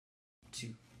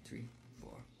3,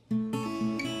 4.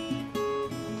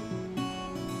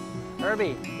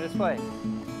 Herbie, this way.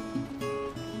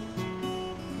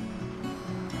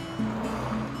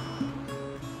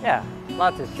 Yeah,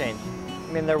 lots has changed.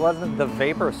 I mean, there wasn't the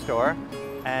Vapor store,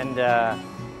 and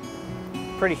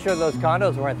pretty sure those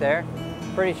condos weren't there.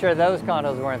 Pretty sure those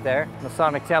condos weren't there.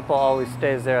 Masonic Temple always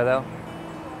stays there though.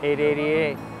 888,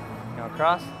 you know,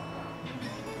 across.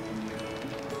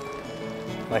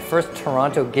 My first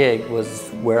Toronto gig was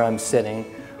where I'm sitting,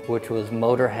 which was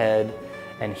Motorhead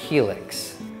and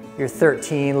Helix. You're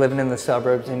 13, living in the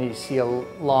suburbs, and you see a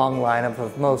long lineup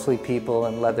of mostly people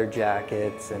in leather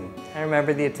jackets. And I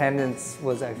remember the attendance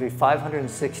was actually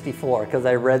 564 because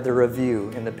I read the review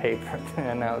in the paper,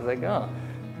 and I was like, oh,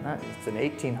 it's an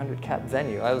 1,800 cap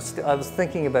venue. I was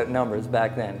thinking about numbers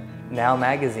back then. Now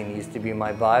Magazine used to be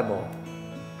my Bible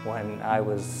when I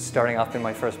was starting off in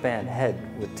my first band,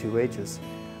 Head with 2 H's.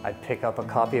 I'd pick up a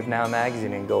copy of Now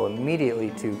Magazine and go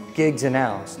immediately to gigs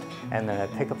announced, and then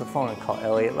I'd pick up the phone and call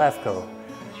Elliot Lefko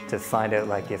to find out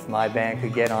like if my band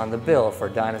could get on the bill for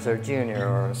Dinosaur Jr.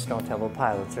 or Stone Temple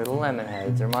Pilots or the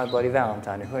Lemonheads or My Bloody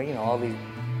Valentine, or you know, all these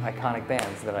iconic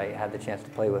bands that I had the chance to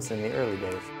play with in the early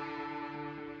days.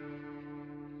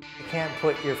 You can't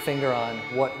put your finger on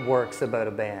what works about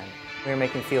a band. We were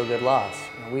making Feel Good Loss.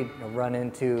 We'd run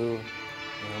into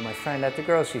my friend at the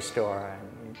grocery store,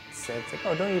 and it's like,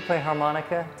 oh, don't you play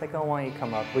harmonica? It's like, oh, why don't you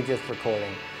come up? We're just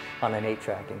recording on an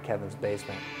 8-track in Kevin's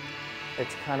basement.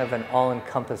 It's kind of an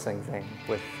all-encompassing thing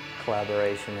with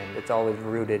collaboration, and it's always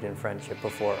rooted in friendship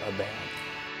before a band.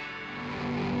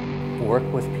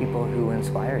 Work with people who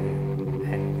inspire you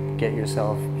and get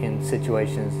yourself in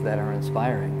situations that are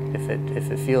inspiring. If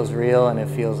it feels real and it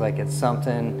feels like it's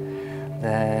something,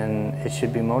 then it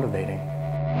should be motivating.